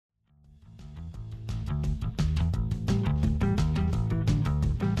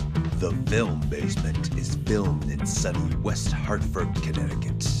The Film Basement is filmed in sunny West Hartford,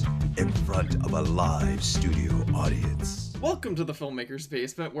 Connecticut, in front of a live studio audience. Welcome to the Filmmaker's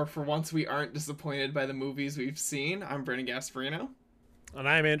Basement, where for once we aren't disappointed by the movies we've seen. I'm Brennan Gasparino. And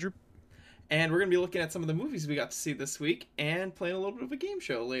I'm Andrew. And we're going to be looking at some of the movies we got to see this week and playing a little bit of a game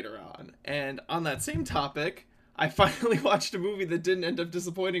show later on. And on that same topic, I finally watched a movie that didn't end up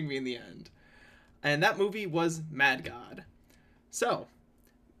disappointing me in the end. And that movie was Mad God. So,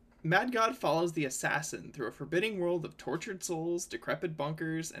 Mad God follows the assassin through a forbidding world of tortured souls, decrepit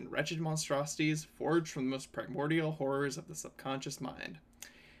bunkers, and wretched monstrosities forged from the most primordial horrors of the subconscious mind.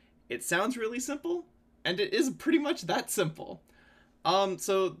 It sounds really simple, and it is pretty much that simple.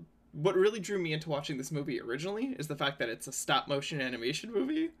 So what really drew me into watching this movie originally is the fact that it's a stop-motion animation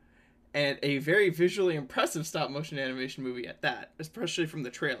movie, and a very visually impressive stop-motion animation movie at that, especially from the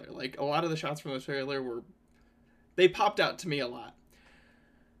trailer. Like, a lot of the shots from the trailer they popped out to me a lot.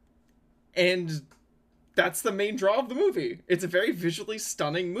 And that's the main draw of the movie. It's a very visually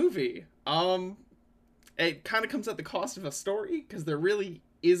stunning movie. It kind of comes at the cost of a story, because there really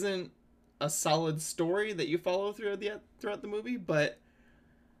isn't a solid story that you follow throughout the movie, but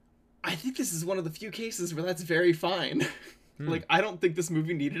I think this is one of the few cases where that's very fine. Like, I don't think this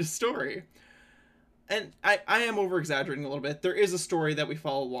movie needed a story. And I am over-exaggerating a little bit. There is a story that we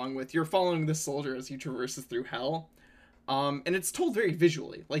follow along with. You're following this soldier as he traverses through hell. And it's told very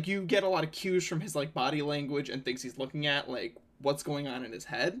visually. Like, you get a lot of cues from his, like, body language and things he's looking at, like, what's going on in his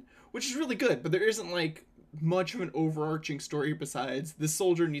head, which is really good. But there isn't, like, much of an overarching story besides this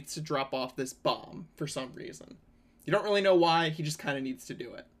soldier needs to drop off this bomb for some reason. You don't really know why, he just kind of needs to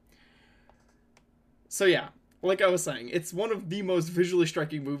do it. So yeah, like I was saying, it's one of the most visually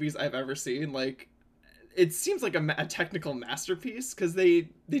striking movies I've ever seen. Like, it seems like a technical masterpiece, because they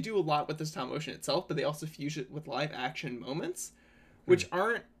do a lot with the stop motion itself, but they also fuse it with live action moments, which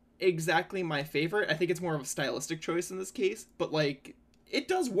aren't exactly my favorite. I think it's more of a stylistic choice in this case, but like, it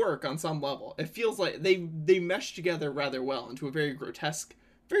does work on some level. It feels like they mesh together rather well into a very grotesque,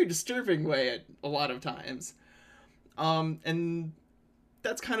 very disturbing way at a lot of times. And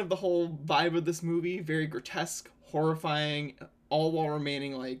that's kind of the whole vibe of this movie. Very grotesque, horrifying, all while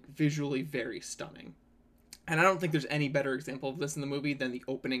remaining, like, visually very stunning. And I don't think there's any better example of this in the movie than the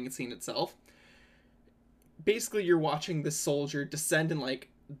opening scene itself. Basically, you're watching this soldier descend in, like,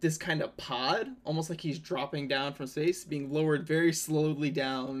 this kind of pod, almost like he's dropping down from space, being lowered very slowly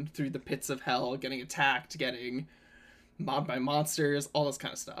down through the pits of hell, getting attacked, getting mobbed by monsters, all this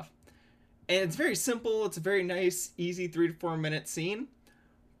kind of stuff. And it's very simple. It's a very nice, easy 3 to 4 minute scene.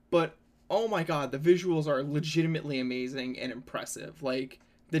 But, oh my god, the visuals are legitimately amazing and impressive. Like,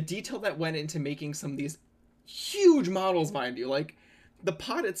 the detail that went into making some of these huge models, mind you. Like, the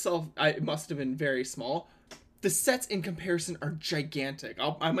pod itself, it must have been very small. The sets in comparison are gigantic.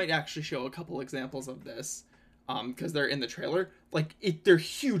 I might actually show a couple examples of this, because they're in the trailer. Like, they're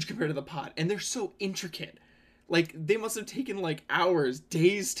huge compared to the pod, and they're so intricate. Like, they must have taken, like, hours,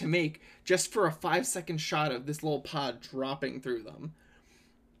 days to make, just for a 5-second shot of this little pod dropping through them.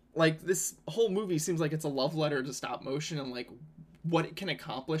 Like, this whole movie seems like it's a love letter to stop motion and, like, what it can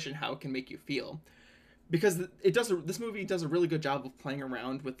accomplish and how it can make you feel. Because this movie does a really good job of playing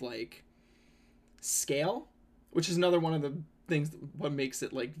around with, like, scale, which is another one of the things, what makes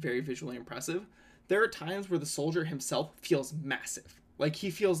it, like, very visually impressive. There are times where the soldier himself feels massive. Like, he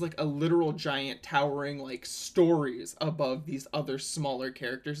feels like a literal giant towering, like, stories above these other smaller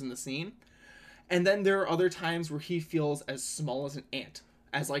characters in the scene. And then there are other times where he feels as small as an ant,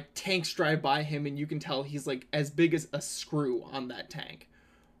 as, like, tanks drive by him and you can tell he's, like, as big as a screw on that tank.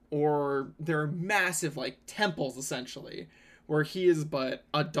 Or there are massive, like, temples, essentially, where he is but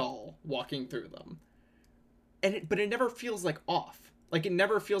a doll walking through them. But it never feels, like, off. Like, it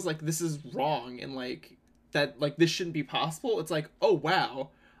never feels like this is wrong and, like, that, like, this shouldn't be possible. It's like, oh,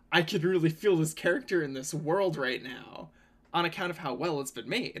 wow, I could really feel this character in this world right now, on account of how well it's been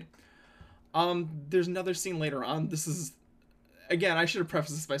made. There's another scene later on. This is, again, I should have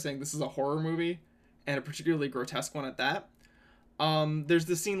prefaced this by saying this is a horror movie, and a particularly grotesque one at that. There's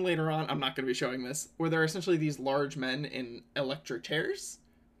this scene later on, I'm not going to be showing this, where there are essentially these large men in electric chairs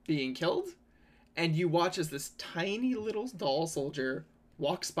being killed, and you watch as this tiny little doll soldier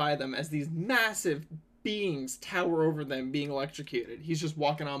walks by them as these massive beings tower over them being electrocuted. He's just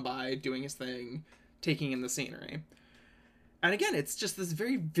walking on by, doing his thing, taking in the scenery. And again, it's just this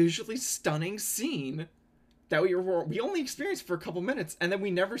very visually stunning scene that we only experience for a couple minutes, and then we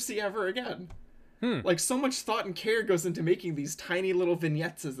never see ever again. Like, so much thought and care goes into making these tiny little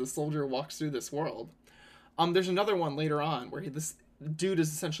vignettes as the soldier walks through this world. There's another one later on where this dude is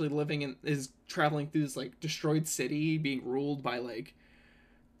essentially traveling through this, like, destroyed city being ruled by, like,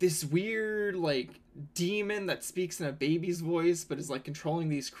 this weird like demon that speaks in a baby's voice but is like controlling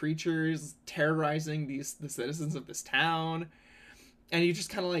these creatures, terrorizing the citizens of this town. And you just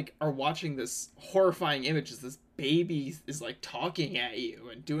kind of like are watching this horrifying image as this baby is like talking at you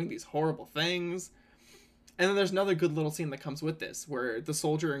and doing these horrible things. And then there's another good little scene that comes with this where the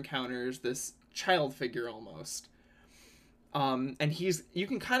soldier encounters this child figure almost. And you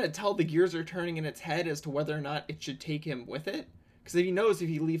can kind of tell the gears are turning in its head as to whether or not it should take him with it. Because he knows if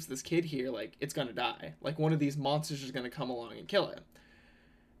he leaves this kid here, like, it's gonna die. Like, one of these monsters is gonna come along and kill it.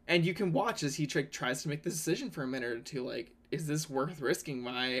 And you can watch as he tries to make the decision for a minute or two, like, is this worth risking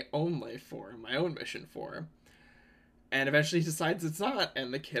my own life for, my own mission for? And eventually he decides it's not,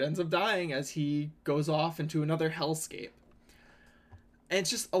 and the kid ends up dying as he goes off into another hellscape. And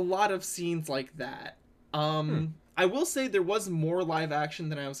it's just a lot of scenes like that. I will say there was more live action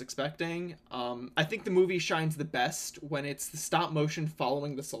than I was expecting. I think the movie shines the best when it's the stop motion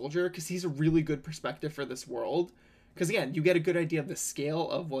following the soldier, because he's a really good perspective for this world. Because again, you get a good idea of the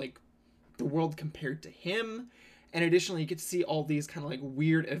scale of like the world compared to him, and additionally you get to see all these kind of like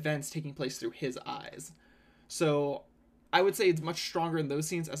weird events taking place through his eyes. So I would say it's much stronger in those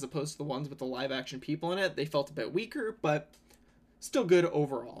scenes as opposed to the ones with the live action people in it. They felt a bit weaker, but still good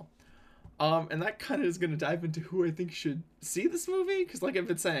overall. And that kind of is going to dive into who I think should see this movie, because like I've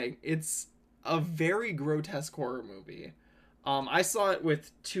been saying, it's a very grotesque horror movie. I saw it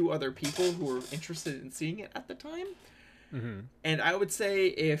with 2 other people who were interested in seeing it at the time. Mm-hmm. And I would say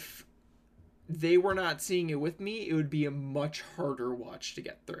if they were not seeing it with me, it would be a much harder watch to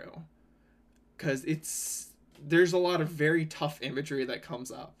get through. Because there's a lot of very tough imagery that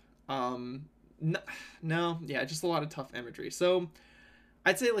comes up. Just a lot of tough imagery. So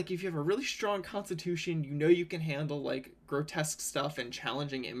I'd say, like, if you have a really strong constitution, you know you can handle, like, grotesque stuff and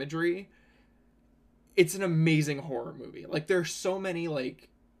challenging imagery, it's an amazing horror movie. Like, there are so many, like,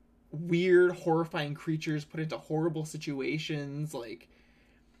 weird, horrifying creatures put into horrible situations. Like,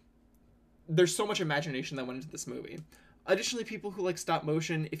 there's so much imagination that went into this movie. Additionally, people who like stop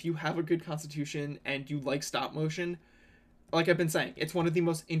motion, if you have a good constitution and you like stop motion, like I've been saying, it's one of the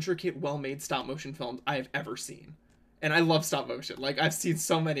most intricate, well-made stop motion films I have ever seen. And I love stop motion. Like, I've seen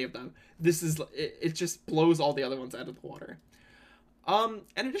so many of them. It just blows all the other ones out of the water. And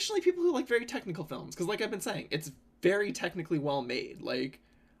additionally, people who like very technical films, because like I've been saying, it's very technically well made. Like,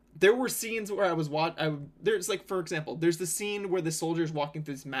 there were scenes where there's like, for example, there's the scene where the soldier's walking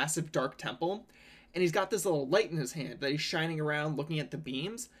through this massive dark temple, and he's got this little light in his hand that he's shining around looking at the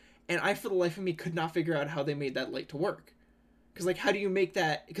beams, and I, for the life of me, could not figure out how they made that light to work. Because, like, how do you make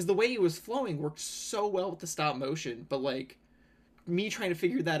that... Because the way he was flowing worked so well with the stop motion, but, like, me trying to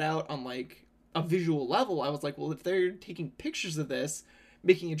figure that out on, like, a visual level, I was like, well, if they're taking pictures of this,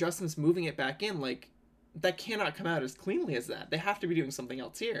 making adjustments, moving it back in, like, that cannot come out as cleanly as that. They have to be doing something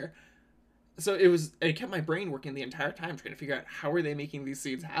else here. So it kept my brain working the entire time trying to figure out how are they making these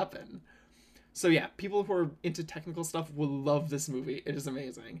scenes happen. So yeah, people who are into technical stuff will love this movie. It is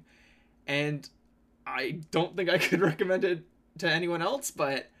amazing. And I don't think I could recommend it to anyone else,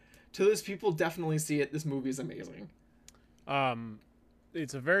 but to those people, definitely see it. This movie is amazing.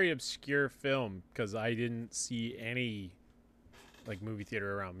 It's a very obscure film because I didn't see any like movie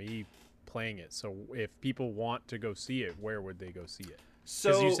theater around me playing it. So if people want to go see it, where would they go see it?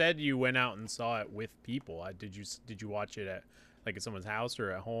 Because you said you went out and saw it with people. Did you watch it at like at someone's house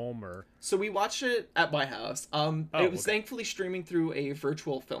or at home or? So we watched it at my house. It was thankfully streaming through a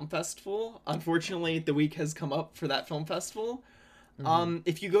virtual film festival. Unfortunately, the week has come up for that film festival. Mm-hmm.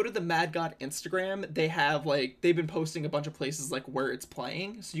 If you go to the Mad God Instagram, they've been posting a bunch of places like where it's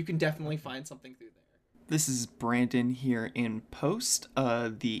playing, so you can definitely find something through there. This is Brandon here in post.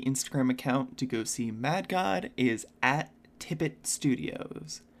 The Instagram account to go see Mad God is at Tippett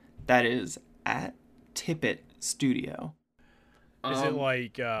Studios. That is at Tippett Studio. Is it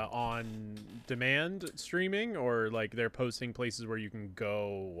like on demand streaming, or like they're posting places where you can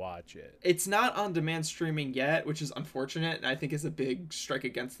go watch it? It's not on demand streaming yet, which is unfortunate, and I think is a big strike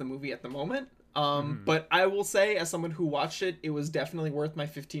against the movie at the moment. But I will say, as someone who watched it, it was definitely worth my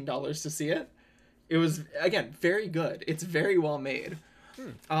 $15 to see it. It was, again, very good. It's very well made.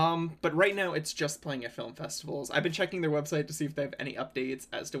 But right now it's just playing at film festivals. I've been checking their website to see if they have any updates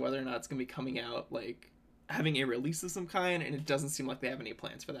as to whether or not it's going to be coming out, like, having a release of some kind, and it doesn't seem like they have any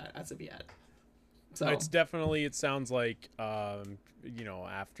plans for that as of yet. So it sounds like,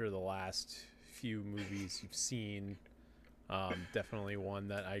 after the last few movies you've seen, definitely one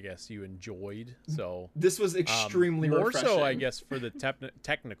that I guess you enjoyed. So this was extremely more refreshing. so, I guess, for the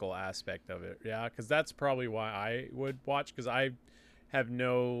technical aspect of it. Yeah, because that's probably why I would watch, because I have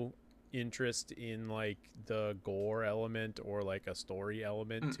no interest in like the gore element or like a story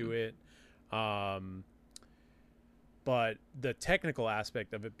element to it. But the technical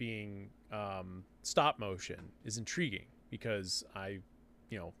aspect of it being stop motion is intriguing because I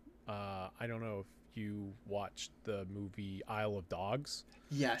don't know if you watched the movie Isle of Dogs.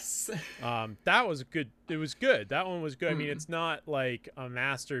 Yes. That was good. It was good. That one was good. I mean, it's not like a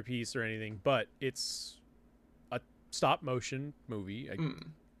masterpiece or anything, but it's a stop motion movie.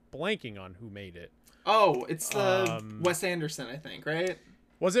 I'm blanking on who made it. Oh, it's Wes Anderson, I think, right?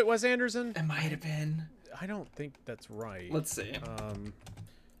 Was it Wes Anderson? It might have been. I don't think that's right. Let's see.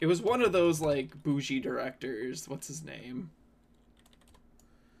 It was one of those like bougie directors. What's his name?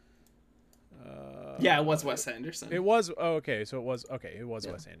 Yeah, it was Wes Anderson. It was okay. So it was okay. It was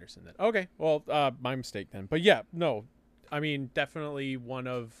Wes Anderson then. Okay, well, my mistake then. But yeah, no, I mean definitely one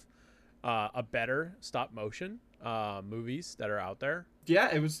of a better stop motion movies that are out there.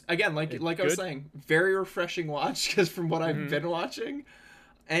 Yeah, it was again like I was saying, very refreshing watch because from what I've been watching,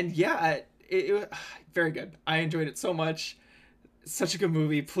 and yeah, it very good. I enjoyed it so much. Such a good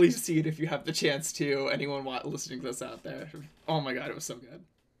movie. Please see it if you have the chance to. Anyone listening to this out there. Oh my god, it was so good.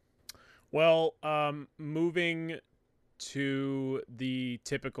 Well, moving to the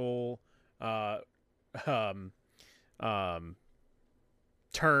typical turn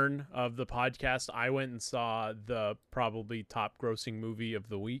of the podcast, I went and saw the probably top grossing movie of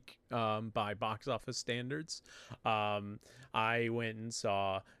the week by box office standards. I went and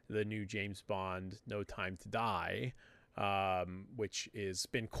saw the new James Bond, No Time to Die, which is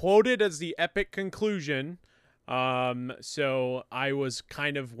been quoted as the epic conclusion. So I was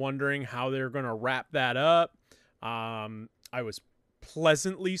kind of wondering how they're going to wrap that up. I was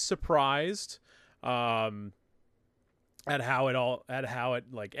pleasantly surprised, at how it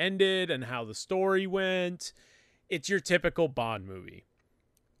like ended and how the story went. It's your typical Bond movie.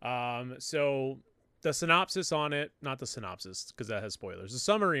 So the synopsis on it, not the synopsis because that has spoilers. The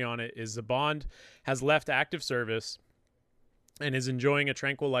summary on it is the Bond has left active service and is enjoying a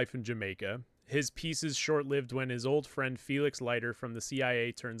tranquil life in Jamaica. His peace is short-lived when his old friend Felix Leiter from the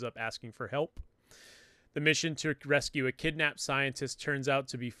CIA turns up asking for help. The mission to rescue a kidnapped scientist turns out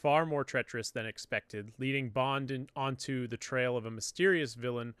to be far more treacherous than expected, leading Bond onto the trail of a mysterious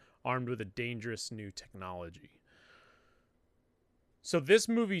villain armed with a dangerous new technology. So this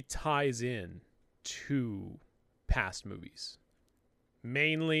movie ties in to past movies,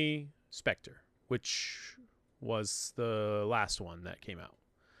 mainly Spectre, which was the last one that came out.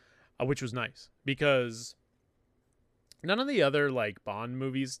 Which was nice because none of the other like Bond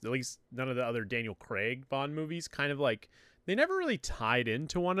movies, at least none of the other Daniel Craig Bond movies, kind of like they never really tied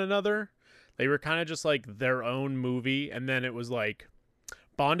into one another. They were kind of just like their own movie, and then it was like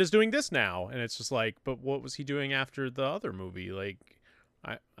Bond is doing this now, and it's just like, but what was he doing after the other movie? Like,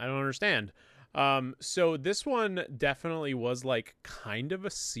 I don't understand. So this one definitely was like kind of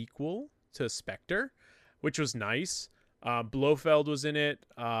a sequel to Spectre, which was nice. Blofeld was in it.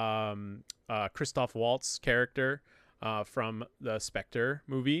 Christoph Waltz character from the Spectre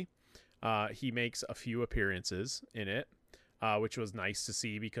movie. He makes a few appearances in it, which was nice to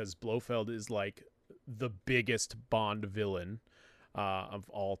see because Blofeld is like the biggest Bond villain of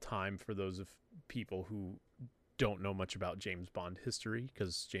all time for those of people who don't know much about James Bond history,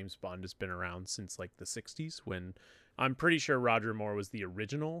 because James Bond has been around since like the 60s, when I'm pretty sure Roger Moore was the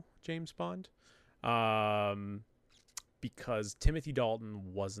original James Bond. Because Timothy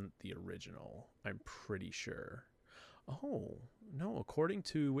Dalton wasn't the original, I'm pretty sure. Oh, no, according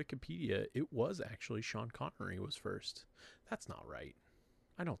to Wikipedia, it was actually Sean Connery was first. That's not right.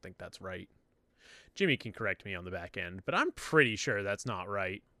 I don't think that's right. Jimmy can correct me on the back end, but I'm pretty sure that's not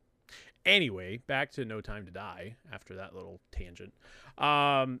right. Anyway, back to No Time to Die after that little tangent.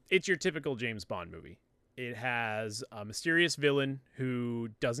 It's your typical James Bond movie. It has a mysterious villain who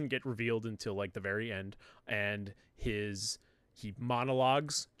doesn't get revealed until like the very end, and he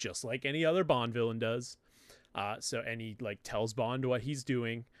monologues just like any other Bond villain does. And he like tells Bond what he's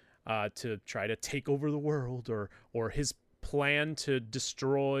doing to try to take over the world, or his plan to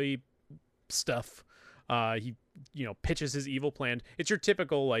destroy stuff. He pitches his evil plan. It's your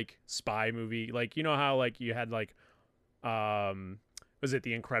typical like spy movie. Like, you know how like you had like was it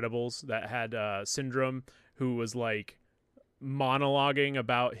The Incredibles that had Syndrome, who was like monologuing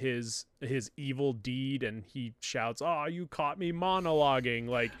about his evil deed, and he shouts, "Oh, you caught me monologuing!"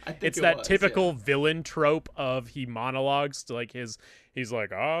 Like, it's that typical villain trope of he monologues to like he's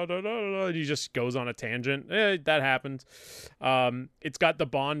like, "Oh, da, da, da," and he just goes on a tangent. That happened. It's got the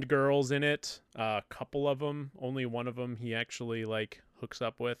Bond girls in it, a couple of them. Only one of them he actually like hooks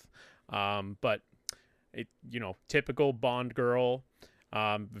up with, but it typical Bond girl.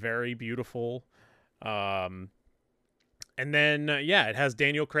 Very beautiful. And then it has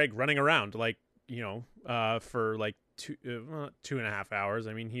Daniel Craig running around like, for like 2.5 hours.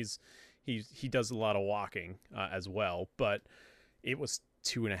 I mean, he does a lot of walking as well, but it was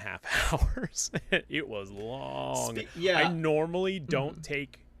 2.5 hours. It was long. I normally don't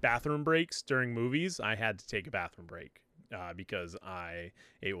take bathroom breaks during movies. I had to take a bathroom break because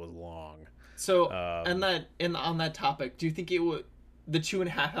it was long. So on that topic, do you think the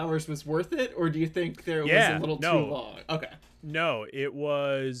 2.5 hours was worth it, or do you think there was a little too long? Okay. No, it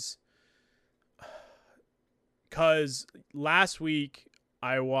was because last week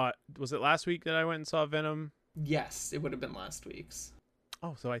was it last week that I went and saw Venom? Yes, it would have been last week's.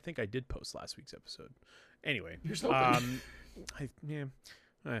 Oh, so I think I did post last week's episode. Anyway, here's hoping.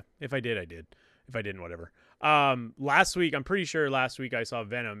 If I did, I did. If I didn't, whatever. Last week, I'm pretty sure last week I saw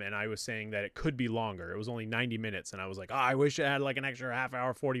Venom, and I was saying that it could be longer. It was only 90 minutes, and I was like, I wish it had like an extra half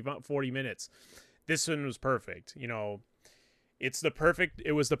hour, 40 minutes. This one was perfect. You know,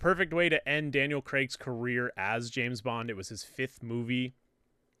 it was the perfect way to end Daniel Craig's career as James Bond. It was his 5th movie.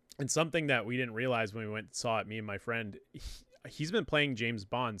 And something that we didn't realize when we went and saw it, me and my friend, he's been playing James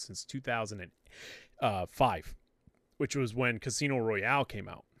Bond since 2005, which was when Casino Royale came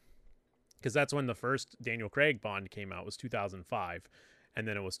out. Because that's when the first Daniel Craig Bond came out, was 2005. And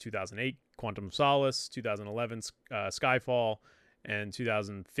then it was 2008, Quantum of Solace, 2011, Skyfall, and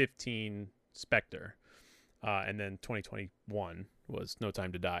 2015, Spectre. And then 2021 was No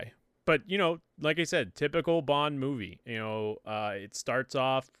Time to Die. But, like I said, typical Bond movie. It starts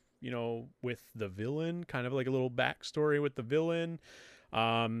off, with the villain, kind of like a little backstory with the villain.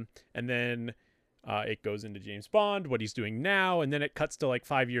 And then it goes into James Bond, what he's doing now, and then it cuts to like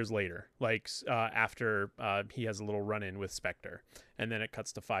 5 years later, like after he has a little run-in with Spectre. And then it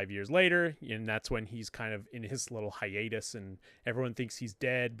cuts to 5 years later, and that's when he's kind of in his little hiatus, and everyone thinks he's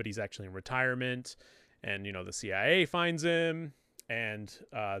dead, but he's actually in retirement. And, the CIA finds him, and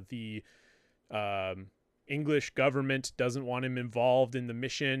the English government doesn't want him involved in the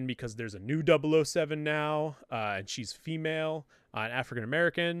mission because there's a new 007 now, and she's female and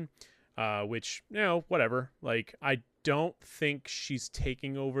African-American, which, whatever. Like, I don't think she's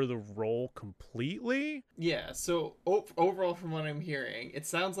taking over the role completely. Yeah, so overall, from what I'm hearing, it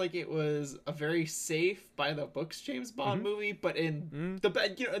sounds like it was a very safe, by-the-books James Bond movie, but in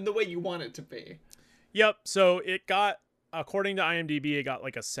in the way you want it to be. Yep, so it got, according to IMDb, it got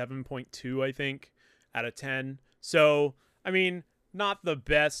like a 7.2, I think, out of 10. So, I mean, not the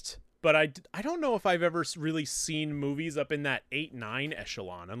best, but I don't know if I've ever really seen movies up in that 8-9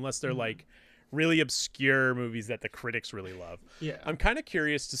 echelon, unless they're like really obscure movies that the critics really love. Yeah. I'm kind of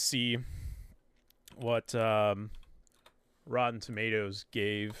curious to see what Rotten Tomatoes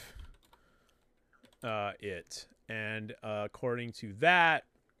gave it. And according to that,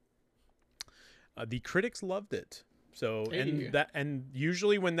 the critics loved it. So, and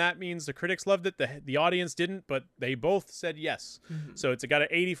usually when that means the critics loved it, the audience didn't, but they both said yes. So it's got an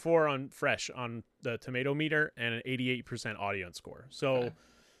 84 on Fresh on the tomato meter and an 88% audience score. So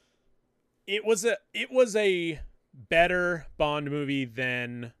it was a better Bond movie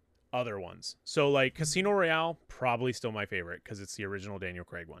than other ones. So like Casino Royale, probably still my favorite because it's the original Daniel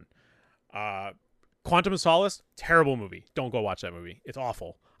Craig one. Quantum of Solace, terrible movie. Don't go watch that movie. It's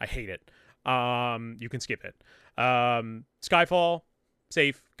awful. I hate it. You can skip it. Skyfall,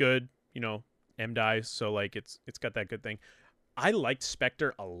 safe, good, M dies, so like it's got that good thing. I liked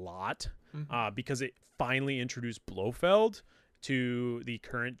Spectre a lot because it finally introduced Blofeld to the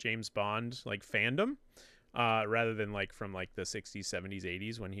current James Bond like fandom, rather than like from like the 60s, 70s,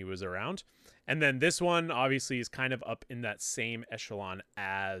 80s when he was around. And then this one obviously is kind of up in that same echelon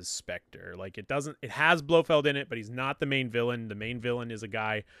as Spectre. Like it has Blofeld in it, but he's not the main villain. The main villain is a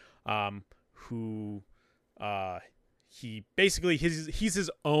guy who he basically he's his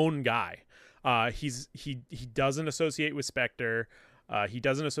own guy. He doesn't associate with Spectre. He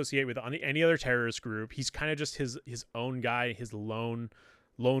doesn't associate with any other terrorist group. He's kind of just his own guy, his lone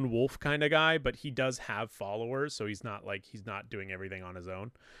wolf kind of guy, but he does have followers, so he's not doing everything on his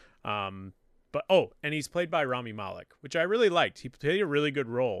own. And he's played by Rami Malek, which I really liked. He played a really good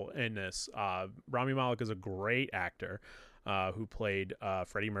role in this. Rami Malek is a great actor. Who played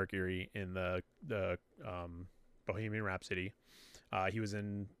Freddie Mercury in the Bohemian Rhapsody. He was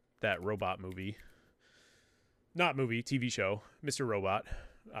in that robot movie. Not movie, TV show, Mr. Robot.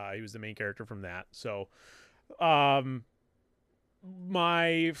 He was the main character from that. So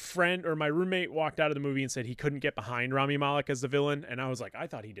my friend or my roommate walked out of the movie and said he couldn't get behind Rami Malek as the villain. And I was like, I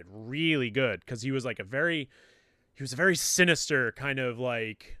thought he did really good because he was a very sinister kind of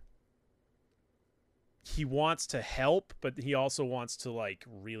like he wants to help, but he also wants to like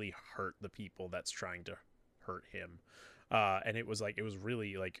really hurt the people that's trying to hurt him. And it was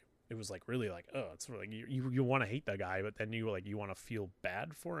really like it's like you want to hate that guy, but then you want to feel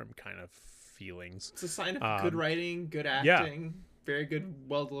bad for him kind of feelings. It's a sign of good writing, good acting, very good,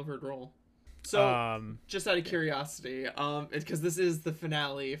 well delivered role. So just out of curiosity, because this is the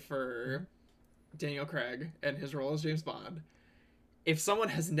finale for Daniel Craig and his role as James Bond. If someone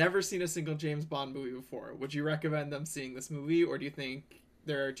has never seen a single James Bond movie before, would you recommend them seeing this movie, or do you think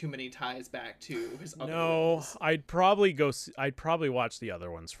there are too many ties back to his other roles? I'd probably watch the other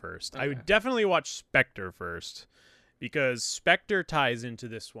ones first. Okay. I would definitely watch Spectre first, because Spectre ties into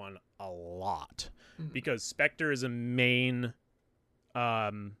this one a lot. Mm-hmm. Because Spectre is a main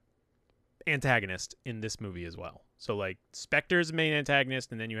antagonist in this movie as well. So like Spectre is the main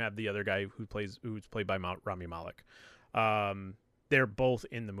antagonist, and then you have the other guy who's played by Rami Malek. They're both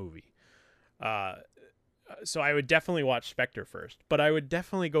in the movie. So I would definitely watch Spectre first, but I would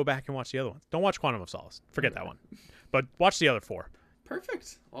definitely go back and watch the other ones. Don't watch Quantum of Solace. Forget that one. But watch the other 4.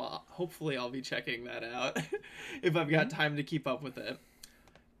 Perfect. Well, hopefully I'll be checking that out if I've got time to keep up with it.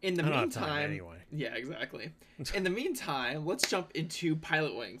 In the meantime, anyway. Yeah, exactly. In the meantime, let's jump into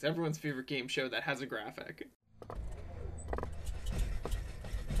Pilot Wings, everyone's favorite game show that has a graphic.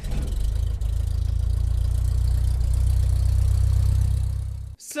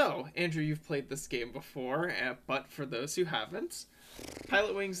 So, Andrew, you've played this game before, but for those who haven't,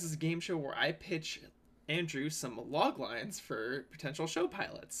 Pilot Wings is a game show where I pitch Andrew some log lines for potential show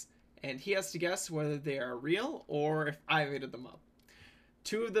pilots, and he has to guess whether they are real or if I made them up.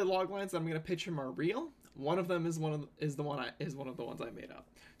 2 of the log lines I'm going to pitch him are real. One of them is one of the ones I made up.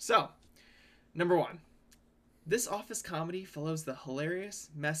 So, number 1. This office comedy follows the hilarious,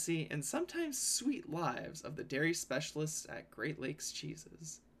 messy, and sometimes sweet lives of the dairy specialists at Great Lakes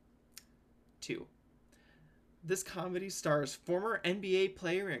Cheeses. 2. This comedy stars former NBA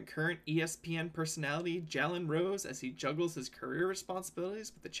player and current ESPN personality Jalen Rose as he juggles his career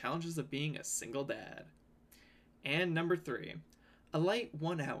responsibilities with the challenges of being a single dad. And number 3. A light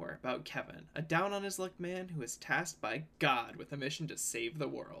 1 hour about Kevin, a down-on-his-luck man who is tasked by God with a mission to save the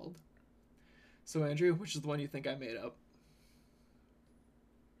world. So, Andrew, which is the one you think I made up?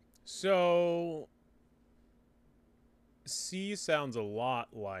 So, C sounds a lot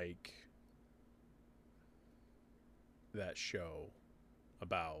like that show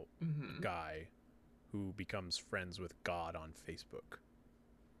about a guy who becomes friends with God on Facebook.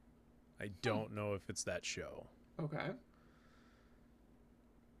 I don't know if it's that show. Okay.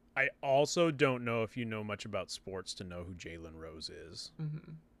 I also don't know if you know much about sports to know who Jalen Rose is.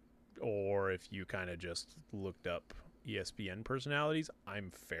 Mm-hmm. Or if you kind of just looked up ESPN personalities.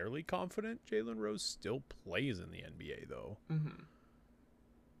 I'm fairly confident Jalen Rose still plays in the NBA, though. Mm-hmm.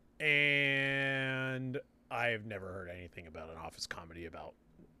 And I've never heard anything about an office comedy about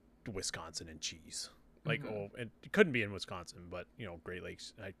Wisconsin and cheese. Like, it couldn't be in Wisconsin, but, Great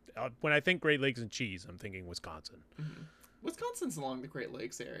Lakes. When I think Great Lakes and cheese, I'm thinking Wisconsin. Mm-hmm. Wisconsin's along the Great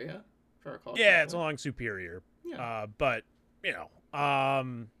Lakes area, if I recall. Yeah, it's along Superior. Yeah. But,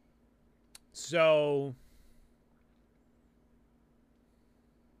 so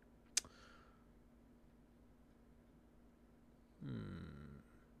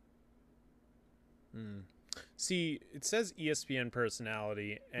see, it says ESPN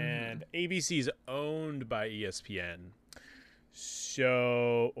personality, and ABC's owned by ESPN,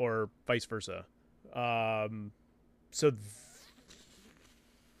 so, or vice versa. So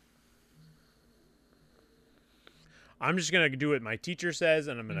I'm just going to do what my teacher says,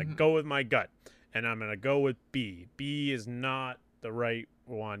 and I'm going to go with my gut. And I'm going to go with B. B is not the right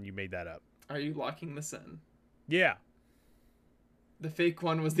one. You made that up. Are you locking this in? Yeah. The fake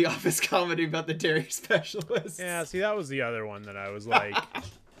one was the office comedy about the dairy specialists. Yeah, see, that was the other one that I was like...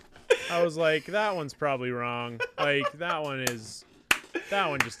 that one's probably wrong. Like, that one just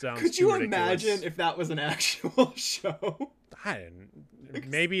sounds Could you ridiculous. Imagine if that was an actual show? I didn't.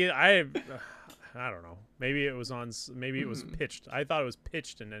 Maybe I don't know. Maybe it was pitched. I thought it was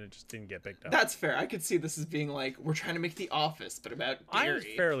pitched and then it just didn't get picked up. That's fair. I could see this as being like, we're trying to make The Office, but about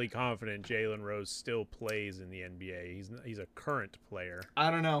dairy. I'm fairly confident Jalen Rose still plays in the NBA. He's a current player.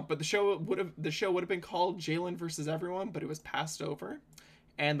 I don't know, but the show would have been called Jalen versus Everyone, but it was passed over.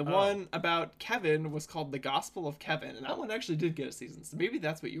 And the one about Kevin was called The Gospel of Kevin, and that one actually did get a season. So maybe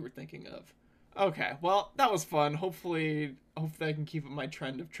that's what you were thinking of. Okay, well, that was fun. Hopefully I can keep up my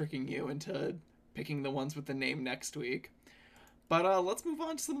trend of tricking you into picking the ones with the name next week. But let's move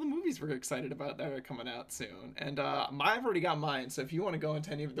on to some of the movies we're excited about that are coming out soon. And I've already got mine, so if you want to go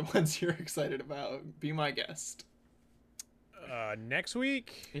into any of the ones you're excited about, be my guest. next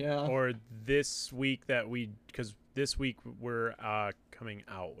week. Yeah. Or this week because this week we're coming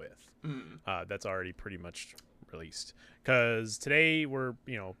out with. That's already pretty much released. Because today we're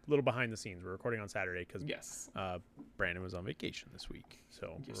a little behind the scenes. We're recording on Saturday because Brandon was on vacation this week,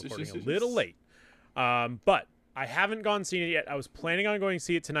 so we're recording a little late. But I haven't gone and seen it yet. I was planning on going to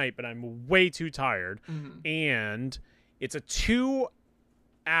see it tonight, but I'm way too tired. And it's a 2-hour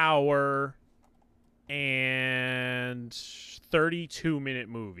and 32-minute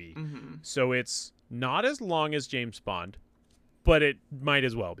movie. So it's not as long as James Bond, but it might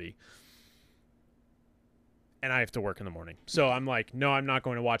as well be. And I have to work in the morning. So I'm like, no, I'm not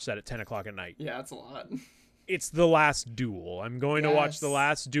going to watch that at 10 o'clock at night. Yeah, it's a lot. It's The Last Duel. I'm going to watch The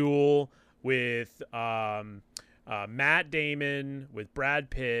Last Duel with Matt Damon, with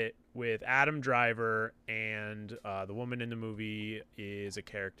Brad Pitt, with Adam Driver, and the woman in the movie is a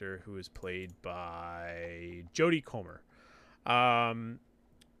character who is played by Jodie Comer.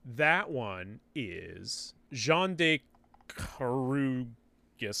 That one is Jean de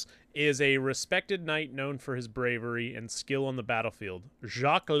Carouges, is a respected knight known for his bravery and skill on the battlefield.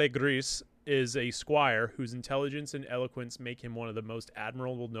 Jacques Legris is a squire whose intelligence and eloquence make him one of the most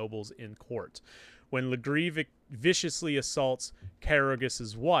admirable nobles in court. When Legris viciously assaults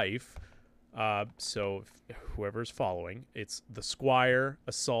Carouges' wife, so whoever's following, it's the squire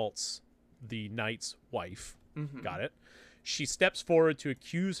assaults the knight's wife. Got it? She steps forward to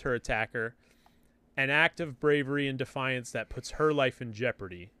accuse her attacker, an act of bravery and defiance that puts her life in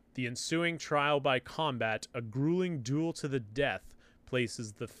jeopardy. The ensuing trial by combat, a grueling duel to the death,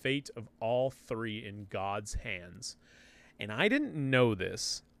 places the fate of all three in God's hands. And I didn't know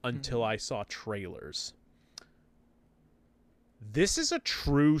this until I saw trailers. This is a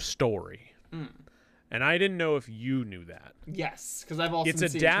true story. And I didn't know if you knew that. Yes, because I've also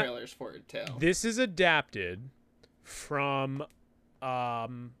seen trailers for it too. This is adapted from a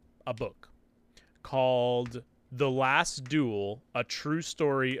book called The Last Duel, A True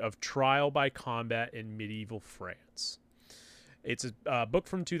Story of Trial by Combat in Medieval France. It's a book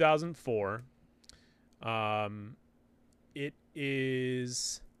from 2004. It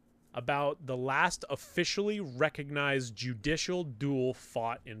is about the last officially recognized judicial duel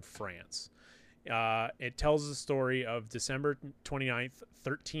fought in France. It tells the story of December 29th,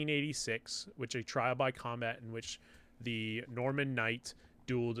 1386, which a trial by combat in which the Norman knight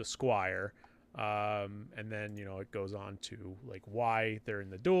dueled a squire. And then, it goes on to like why they're in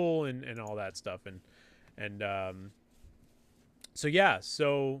the duel and all that stuff.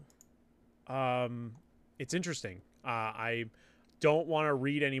 So it's interesting. I don't want to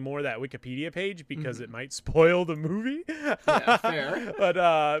read any more of that Wikipedia page because it might spoil the movie. Yeah, fair. But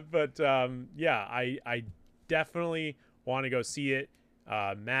I definitely want to go see it.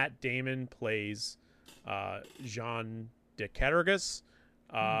 Matt Damon plays Jean de Carouges.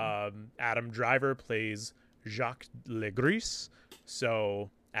 Adam Driver plays Jacques Legris.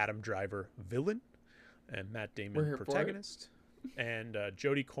 So Adam Driver, villain, and Matt Damon, protagonist. And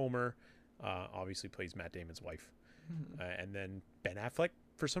Jodie Comer obviously plays Matt Damon's wife. And then Ben Affleck,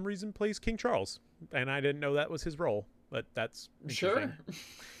 for some reason, plays King Charles. And I didn't know that was his role, but that's interesting. Sure.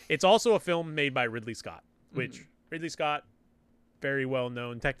 It's also a film made by Ridley Scott, which Ridley Scott, very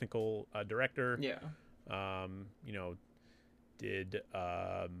well-known technical director. Yeah. Did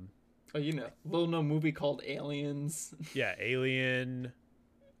little known movie called Aliens. Yeah, Alien.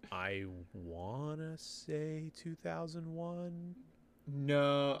 I wanna say 2001.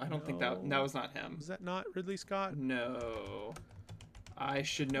 No, I don't think that was not him. Was that not Ridley Scott? No. I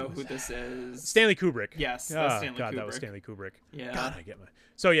should know who this is. Stanley Kubrick. Yes, that's Stanley Kubrick. That was Stanley Kubrick. Yeah. God, I get my.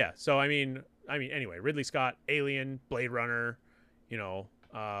 So yeah, I mean, anyway, Ridley Scott, Alien, Blade Runner,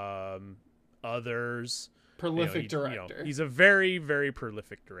 others. Prolific director. He's a very, very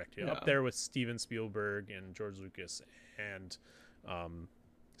prolific director. Yeah. Up there with Steven Spielberg and George Lucas and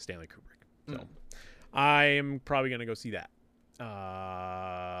Stanley Kubrick. So I'm probably gonna go see that.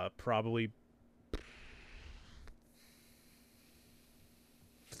 Probably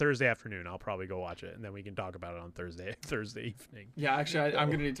Thursday afternoon. I'll probably go watch it, and then we can talk about it on Thursday evening. Yeah, actually, I'm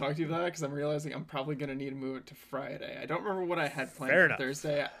gonna need to talk to you about that because I'm realizing I'm probably gonna need to move it to Friday. I don't remember what I had planned for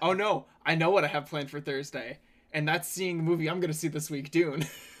Thursday. Oh no, I know what I have planned for Thursday, and that's seeing the movie I'm gonna see this week, Dune,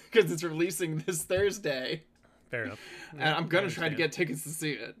 because it's releasing this Thursday. Fair enough. And I'm gonna try to get tickets to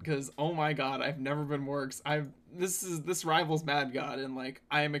see it because oh my god, I've never been more this rivals Mad God, and like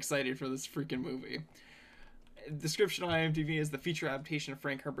I am excited for this freaking movie. Description on IMDb is the feature adaptation of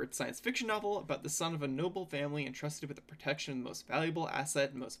Frank Herbert's science fiction novel about the son of a noble family entrusted with the protection of the most valuable asset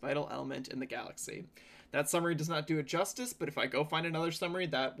and most vital element in the galaxy. That summary does not do it justice, but if I go find another summary,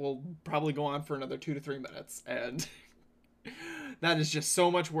 that will probably go on for another 2 to 3 minutes. And that is just so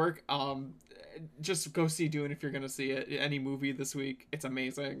much work. Just go see Dune if you're gonna see it. Any movie this week, it's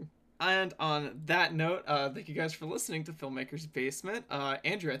amazing. And on that note, thank you guys for listening to Filmmakers Basement.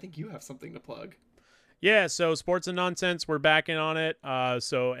 Andrew, I think you have something to plug. Yeah, so Sports and Nonsense, we're back in on it.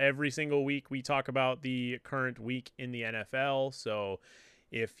 So every single week we talk about the current week in the NFL. So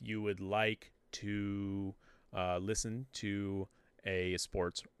if you would like to listen to a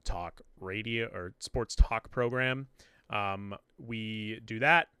sports talk radio or sports talk program, we do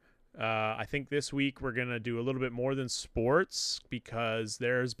that. I think this week we're going to do a little bit more than sports because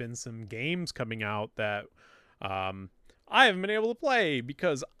there's been some games coming out that I haven't been able to play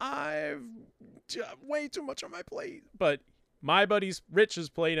because I've way too much on my plate. But my buddy Rich has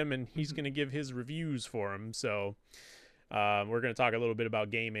played them, and he's going to give his reviews for them. So we're going to talk a little bit about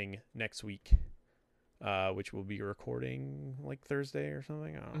gaming next week, which we'll be recording like Thursday or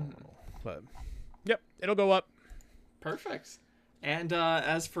something. I don't know. But, yep, it'll go up. Perfect. And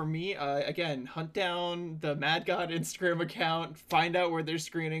as for me, again, hunt down the Mad God Instagram account, find out where they're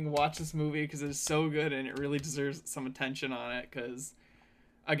screening, watch this movie because it's so good and it really deserves some attention on it because,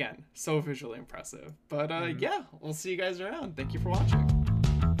 again, so visually impressive. But yeah, we'll see you guys around. Thank you for watching.